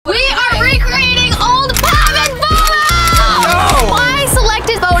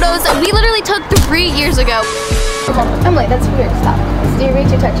Emily, that's weird. Stop. Do you reach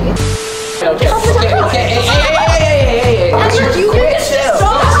too touchy? Okay. Hey. You quit.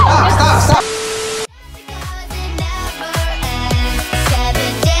 Stop.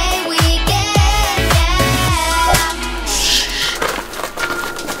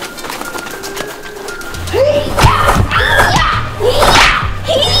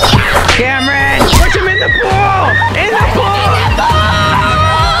 Cameron, push him in the pool! In the pool!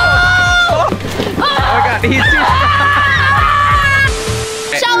 Oh my god, he's too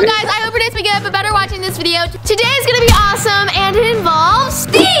So guys, I hope your day's been good, but better watching this video. Today is gonna be awesome, and it involves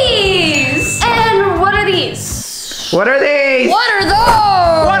these! And what are these? What are these? What are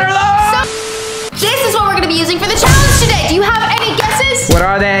those? What are those? So, this is what we're gonna be using for the challenge today. Do you have any guesses? What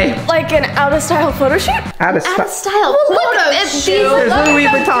are they? Like an out-of-style photo shoot? Out of Out-of-style photo shoot. There's Louis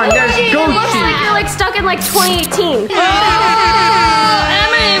Vuitton, there's It looks like Gucci. you're like stuck in like 2018. Emily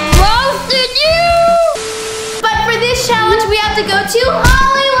roasted you! But for this challenge, we have to go to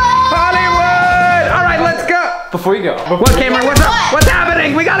Hollywood! Hollywood! All right, let's go. Before you go. What, Cameron? What's up? What's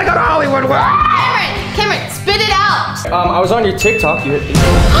happening? We gotta go to Hollywood. Cameron, spit it out! I was on your TikTok. You hit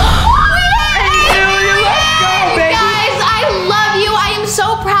Guys, I love you. I am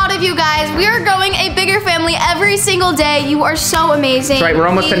so proud of you guys. We are going a bigger family every single day. You are so amazing. That's right, we're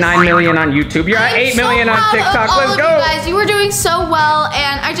almost to 9 million on YouTube. You're at 8 million on TikTok. Let's go. You guys, you are doing so well,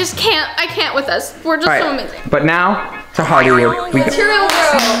 and I can't with us. We're just so amazing. But now to Hollywood. We go.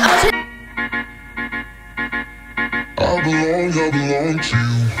 Cheerleader. I belong to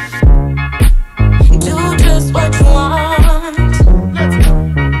you. Do just what you want.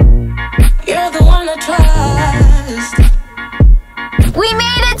 You're the one I trust. We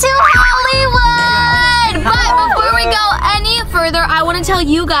made it to Hollywood! But before we go any further, I want to tell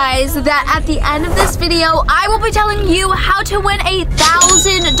you guys that at the end of this video, I will be telling you how to win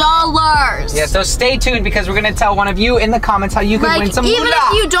 $1,000. Yeah, so stay tuned because we're gonna tell one of you in the comments how you can win some even moolah.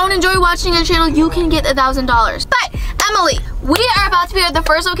 if you don't enjoy watching our channel, you can get $1,000. But Emily, we are about to be at the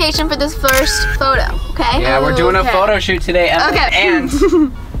first location for this first photo, okay? Yeah, we're doing a photo shoot today, Emily, and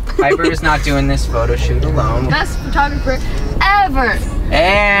Piper is not doing this photo shoot alone. Best photographer ever.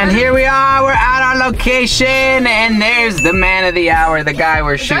 And here we are, we're at our location, and there's the man of the hour, the guy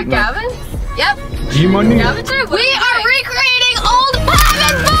we're shooting with. Gavin? Yep. G-Money. We are recreating old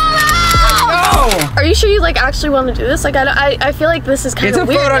Gavin photos! Oh! Are you sure you like actually want to do this? Like I feel like this is kind It's of a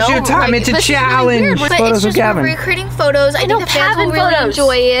weird. photo shoot time, it's a challenge. But Photos it's with just Gavin. recreating photos. I think the fans will Gavin really photos.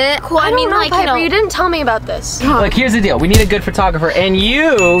 enjoy it. Cool. I mean, like, Piper, you didn't tell me about this. Look, here's the deal. We need a good photographer, and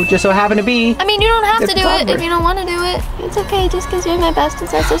you just so happen to be. I mean, you don't have Good to do it photographer. if you don't want to do it. It's okay, just because you're my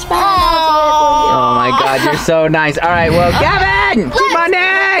bestest friend. Oh my God, you're so nice. All right, well, Gavin,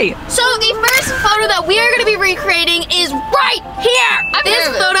 G-Money. So the first photo that we are going to be recreating is right here. This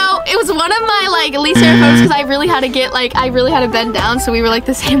photo, it was one of my like least favorite photos because I really had to bend down, so we were like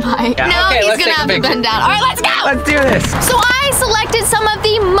the same height. Yeah, Now okay, he's let's gonna take a have to picture. bend down. All right, let's go. Let's do this. So I selected some of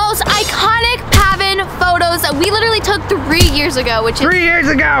the most iconic Pavin photos that we literally took 3 years ago, which is 3 years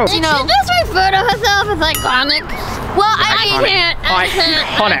ago. you know. This photo herself is iconic. Well, I mean,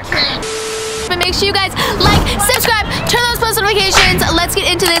 Iconic. but make sure you guys like, subscribe, turn those post notifications. Let's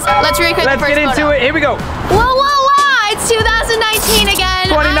get into this. Let's recreate the Let's first get into photo. it. Here we go. Voila! It's 2019 again.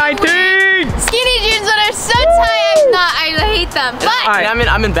 2019. Skinny jeans that are so tight. I hate them. But All right.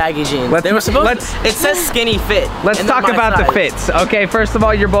 I'm in baggy jeans. Let's- They were supposed. let's- It says skinny fit. Let's and they're talk my about the size. fits. Okay, first of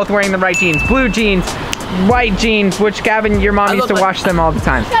all, you're both wearing the right jeans. Blue jeans, white jeans, which Gavin, your mom used to wash them all the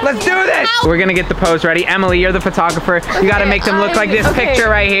time. Let's do this. We're gonna get the pose ready. Emily, you're the photographer. You gotta make them look like this picture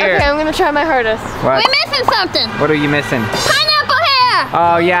right here. Okay, I'm gonna try my hardest. What? we're missing something. What are you missing? Pineapple hair.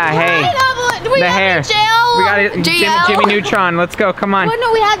 Oh yeah, hey. Do we The have hair. any gel? We got it. Gel? Jimmy Neutron. Let's go. Come on. Oh,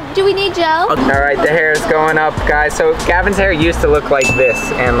 no, do we need gel? All right, the hair is going up, guys. So Gavin's hair used to look like this,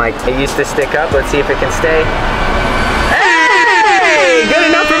 and like it used to stick up. Let's see if it can stay. Hey, good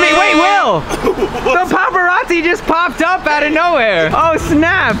enough for me. Wait, Will. The paparazzi just popped up out of nowhere. Oh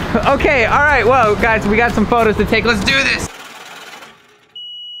snap. Okay, all right. Well, guys, we got some photos to take. Let's do this.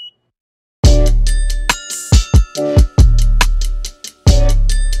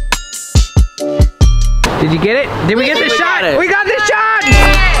 Did you get it? Did we get the shot? got it. We got the shot!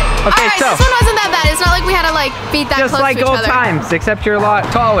 Okay, Alright, so this one wasn't that bad. It's not like we had to like beat that just close like to each old other. times, except you're a lot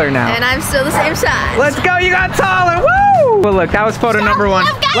taller now. And I'm still the same size. Let's go, you got taller, woo! Well look, that was photo number 1.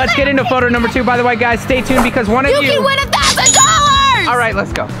 Let's get into photo number 2. By the way, guys, stay tuned because one of You can win $1,000! Alright, let's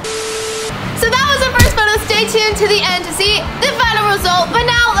go. So that was our first photo. Stay tuned to the end to see the final result. But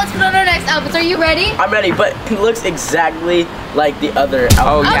now let's put on our next outfits. Are you ready? I'm ready, but it looks exactly like the other outfit.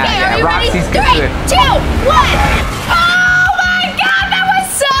 Oh yeah, Okay, yeah, are you Roxy's ready? good. 3, 2, 1. Oh my God, that was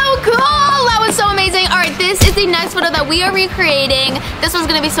so cool. That was so amazing. All right, right, this is the next photo that we are recreating. This one's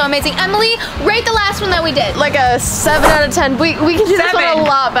gonna be so amazing. Emily, rate the last one that we did. Like a 7 out of 10. We can do this one a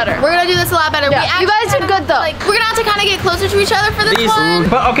lot better. We're gonna do this a lot better. Yeah. You guys did good though. Like, we're gonna have to kind of get closer to each other for this one.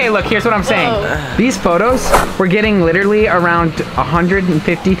 But okay, look, here's what I'm saying. These photos, we're getting literally around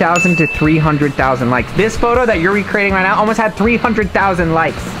 150,000 to 300,000 likes. This photo that you're recreating right now almost had 300,000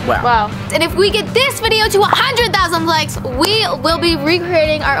 likes. Wow. And if we get this video to 100,000 likes, we will be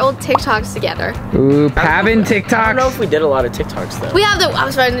recreating our old TikToks together. Ooh, Pavin TikToks. I don't know if we did a lot of TikToks though. We have the I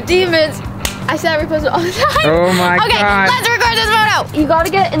was fighting the demons. I said I repost it all the time. Oh my god. Okay, let's record this photo. You gotta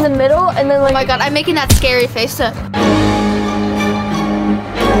get in the middle and then like. Oh my god, I'm making that scary face to.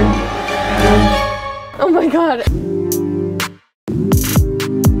 Oh my god.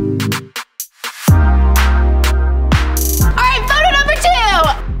 Alright, photo number 2.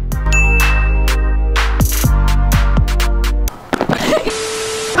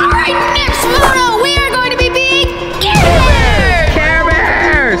 Alright, next photo, we are going to be being Care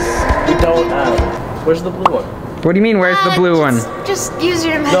Bears! We don't, where's the blue one? What do you mean, where's the blue one? Just use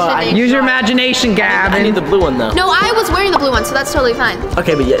your imagination. Use your imagination, Gavin. I need the blue one though. No, I was wearing the blue one, so that's totally fine.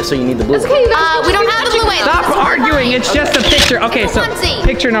 Okay, but yeah, so you need the blue one. We don't have the blue one. Stop arguing, it's just a picture. Okay, so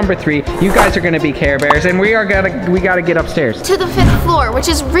picture number 3. You guys are gonna be Care Bears, and we gotta get upstairs. To the 5th floor, which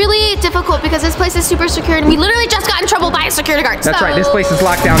is really difficult because this place is super secure, and we literally just got in trouble by a security guard. That's right, this place is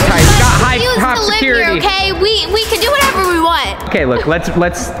locked down tight. We got high security. Here, okay? We can do whatever we want. Okay, look,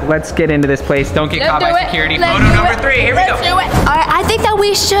 let's get into this place. Don't get caught by security. Photo number 3. Here we go. Do it. All right, I think that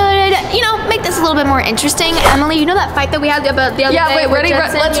we should, make this a little bit more interesting. Emily, you know that fight that we had about the other day? Yeah, wait,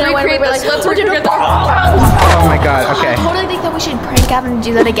 let's recreate this. Let's recreate this. Oh my god, okay. I totally think that we should prank Gavin and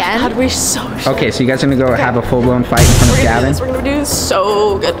do that again. God, we so should. Okay, so you guys are gonna go have a full-blown fight in front of Gavin? We're gonna do this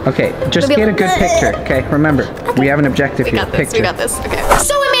so good. Okay, just get a good picture, okay? Remember, we have an objective here. Picture. We got this, okay.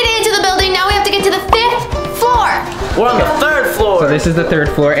 So we made it into the building. Now we have to get to the 5th floor. We're on the 3rd floor. So this is the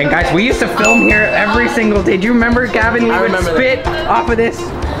 3rd floor, and guys, we used to film here every single day. Do you remember, Gavin? We would spit off of this.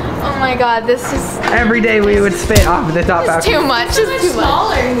 Oh my god, this is Every day we would spit off of the top out. too much. It's too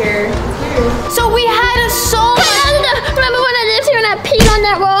much. Here. So we had a soul. Remember when I lived here and I peed on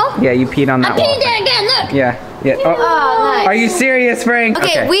that wall? Yeah, you peed on that wall. Peed there again, look. Yeah. Oh. Nice. Are you serious, Frank?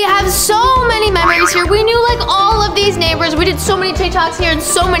 Okay, we have so many memories here. We knew like all of these neighbors. We did so many TikToks here and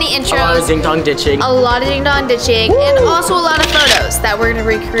so many intros. A lot of ding-dong ditching. A lot of ding-dong ditching. And also a lot of photos that we're gonna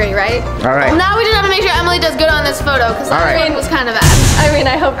recreate, right? All right. Well, now we just have to make sure Emily does good on this photo because that one was kind of bad. I mean,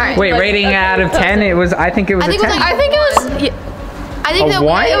 I hope. All right. Wait, rating out of 10? I think it was a 10. I think it was. I think A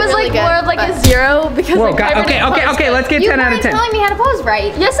what? It was really like more of like a 0 because. Whoa, like, okay, let's get 10 out of 10. telling me how to pose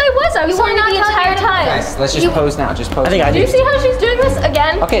right. Yes, I was. I was telling you the entire time. Guys, let's just pose now. Just pose. I think I Do you see how she's doing this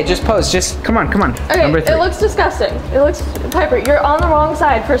again? Okay, just pose. Just come on. Okay, Number 3. it looks disgusting. It looks Piper. You're on the wrong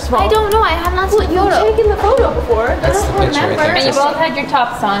side. First of all. I don't know. I have not seen the photo. You've taken the photo before. That's the picture right there. And you both had your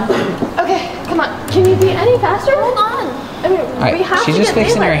tops on. Okay, come on. Can you be any faster? Hold on. I mean, we have She's to just get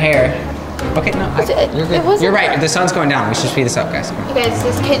fixing her daylight. hair. Okay, no, you're it good. wasn't You're right. The sun's going down. We should speed this up, guys. Okay,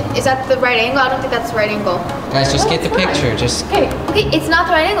 is that the right angle? I don't think that's the right angle. Guys, just get the picture. Just. Okay. Okay, it's not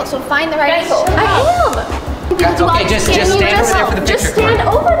the right angle, so find the right angle. I am. Okay, just stand over there for the picture. Just stand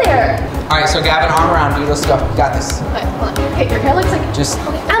over there. All right, so Gavin, arm around you. Let's go. You got this. Okay, hold on. Okay, your hair looks like. Just.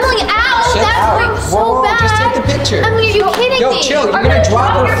 Emily, ow! Chill That out. hurt so Whoa, bad. just take the picture. Emily, are you kidding Yo, me? chill. You're gonna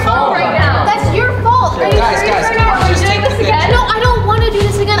drop her phone right now. That's your fault. Are you Guys, serious guys, right come now? on, just take the picture. No, I don't want to do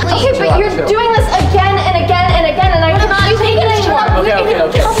this again. Okay, but you're chill. doing this again and again and again, and I cannot take it anymore. Okay.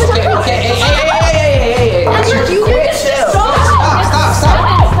 Hey. Stop.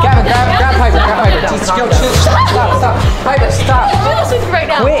 Gavin, grab Piper. Chill. Stop. Piper, stop. Right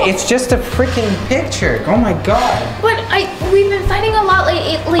now. Wait, it's just a freaking picture. Oh my god. But we've been fighting a lot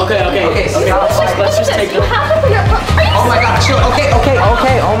lately. Okay. Let's just take You it. have to put your. Oh my god, chill.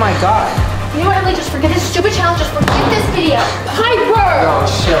 Okay. Oh my god. You know what, Emily? Just forget this stupid challenge. Just forget this video. Piper! Oh,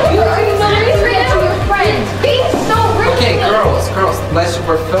 chill. You're not real to your friends. Be so rude. Okay, girls,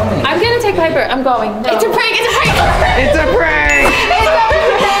 we're filming. I'm gonna take Piper. I'm going. No. It's a prank. It's a prank!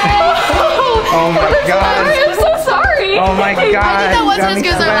 Oh my god. I'm so sorry. Oh my god. I think that wasn't as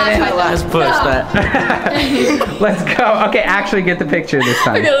good as our last one. Let's push that. Let's go. Okay, actually get the picture this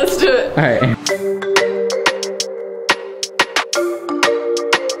time. Okay, let's do it. All right.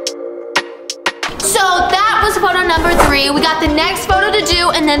 So that was photo number 3. 3. We got the next photo to do,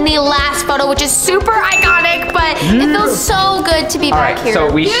 and then the last photo, which is super iconic, but it feels so good to be back here. So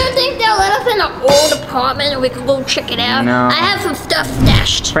we Do you think they'll let us in an old apartment and we can go check it out? No. I have some stuff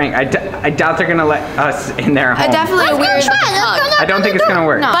stashed. Frank, I doubt they're gonna let us in their home. Definitely weird. I don't think it's gonna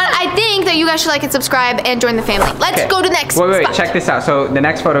work. No. But I think that you guys should like and subscribe and join the family. Let's go to the next Wait, spot. check this out. So the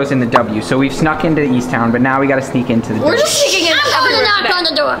next photo is in the W. So we've snuck into Easttown, but now we gotta sneak into the We're W. just sneaking in. I'm going to knock on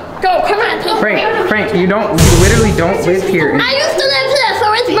the door. Go, come on. Frank, you literally don't live here. I used to live here,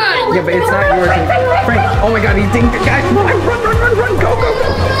 so it's mine. Yeah, but it's not yours. Frank, oh my God, he's dinged. Guys, run, go.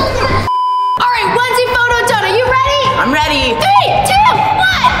 All right, onesie photo done. Are you ready? I'm ready. 3, 2,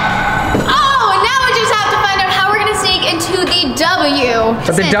 1. Oh, and now we just have to find out how we're gonna sneak into the W.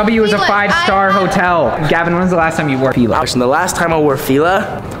 But the W is a 5-star hotel. Gavin, when was the last time you wore Fila? Actually, the last time I wore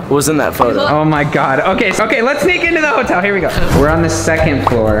Fila was in that photo. Oh my God. Okay, let's sneak into the hotel. Here we go. We're on the 2nd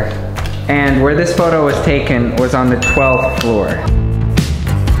floor, and where this photo was taken was on the 12th floor.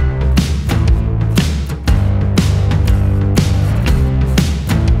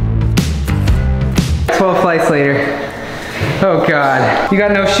 12 flights later. Oh God. You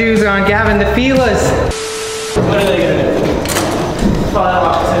got no shoes on, Gavin. The Filas. What are they gonna do? All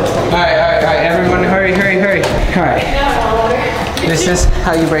right. Everyone, hurry. All right. This is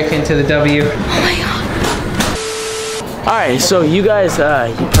how you break into the W. All right, so you guys,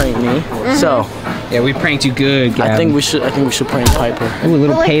 you pranked me. So Yeah, we pranked you good, Gavin. I think we should prank Piper. Ooh, a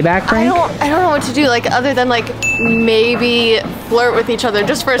little payback prank. I don't know what to do. Like other than like maybe flirt with each other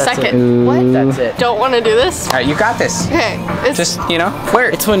just for a second. What? That's it. Don't want to do this. All right, you got this. Okay. It's, Just,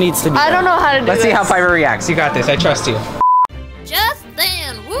 flirt. It's what needs to be I don't know how to do Let's this. see how Piper reacts. You got this. I trust you. Just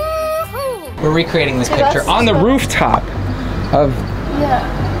then, woohoo! We're recreating this picture on the rooftop of. Yeah.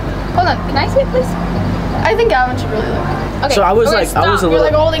 Hold on. Can I see it, please? I think Gavin should really look. Okay. So I was okay, like, I was a You're little.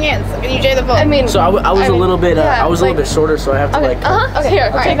 like holding hands. Can you the phone? I mean. So I was a little bit. yeah, I was a little bit shorter, so I have to Okay. like. Okay. Here.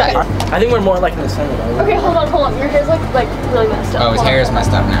 Take that. I think we're more like in the center. Though. Okay. Hold on. Your hair's like really messed up. Oh, his hair is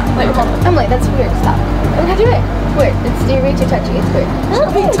messed up now. Wait, hold on. Emily, that's weird. Stop. Okay, do it. Weird. It's way too touchy. It's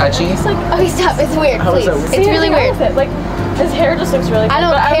weird. Touchy? It's like. Okay, stop. It's weird. How is Please. that weird? It's really weird. Like his hair just looks really. I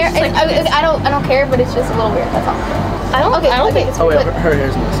don't care. I don't care, but it's just a little weird. That's all. I don't think it's Oh wait, weird. her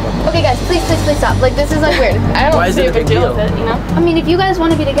hair's messed up. Okay, guys, please stop. Like this is like weird. I don't Why is see it a big deal with it, you know? I mean, if you guys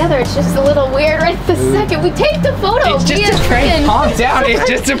want to be together, it's just a little weird right this second. We take the photo. It's just a prank. Calm down. It's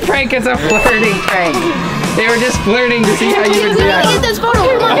just a prank. It's a flirting prank. They were just flirting to see how you would react. Get this photo.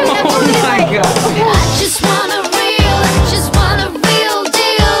 Come on, Oh my God. I just want a real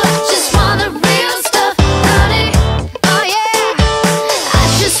deal. Just want a real stuff, honey. Oh yeah. I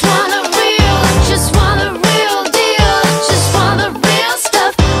just want a real deal. Just want the real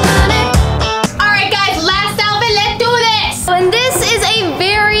stuff, honey. All right, guys, last outfit. Let's do this. And this is a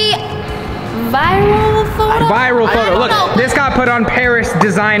very viral photo. Viral photo. Look, this got put on Paris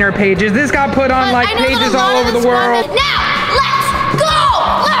designer pages. This got put on like I know that pages a lot all of over us the want world. it. Now, let's go.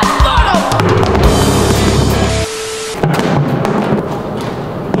 Last photo.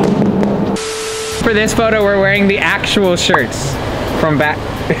 For this photo, we're wearing the actual shirts from back.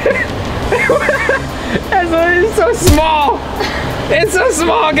 It's so small. It's so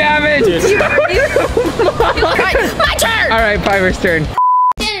small, Gavin. My turn. All right, Piper's turn.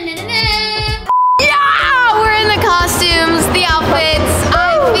 Yeah, we're in the costumes, the outfits.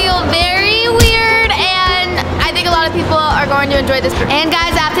 I feel very weird, and I think a lot of people are going to enjoy this. And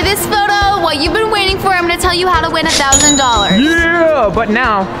guys, after this photo, what you've been waiting for, I'm gonna tell you how to win $1,000. Yeah, but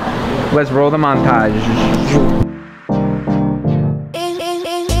now, let's roll the montage.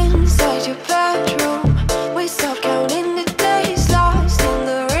 Inside your bedroom, we stop counting the days lost in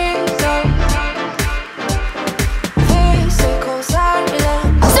the rhythm. Physical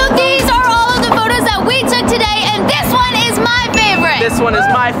silence. So these are all of the photos that we took today, and this one is my favorite. This one is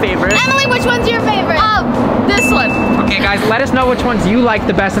my favorite. Emily, which one's your favorite? This one. Okay, guys, let us know which ones you like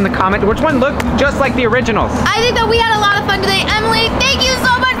the best in the comment. Which one looked just like the originals? I think that we had a lot of fun today. Emily, thank you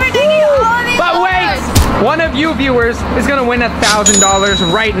so much for taking all of these But wait, photos. one of you viewers is gonna win $1,000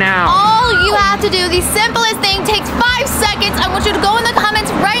 right now. All you have to do, the simplest thing, takes 5 seconds. I want you to go in the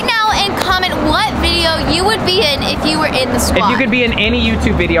comments right now and comment what video you would be in if you were in the squad. If you could be in any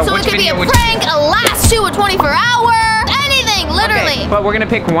YouTube video, So which it could be video a would you? prank, a last two, a 24-hour, anything, literally. Okay, but we're gonna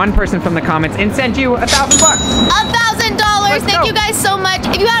pick one person from the comments and send you $1,000. $1,000. Thank you guys so much.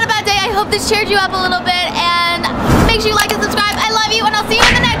 If you had a bad day, I hope this cheered you up a little bit. And make sure you like and subscribe. I love you, and I'll see you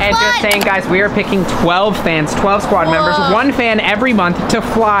in the next And one. just saying, guys, we are picking 12 fans, 12 squad members, one fan every month to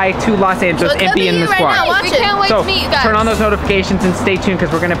fly to Los Angeles So it's and gonna be in the you right squad. now. Watch We it. can't wait So to meet you guys. turn on those notifications and stay tuned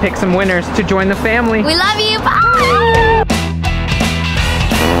because we're gonna pick some winners to join the family. We love you. Bye.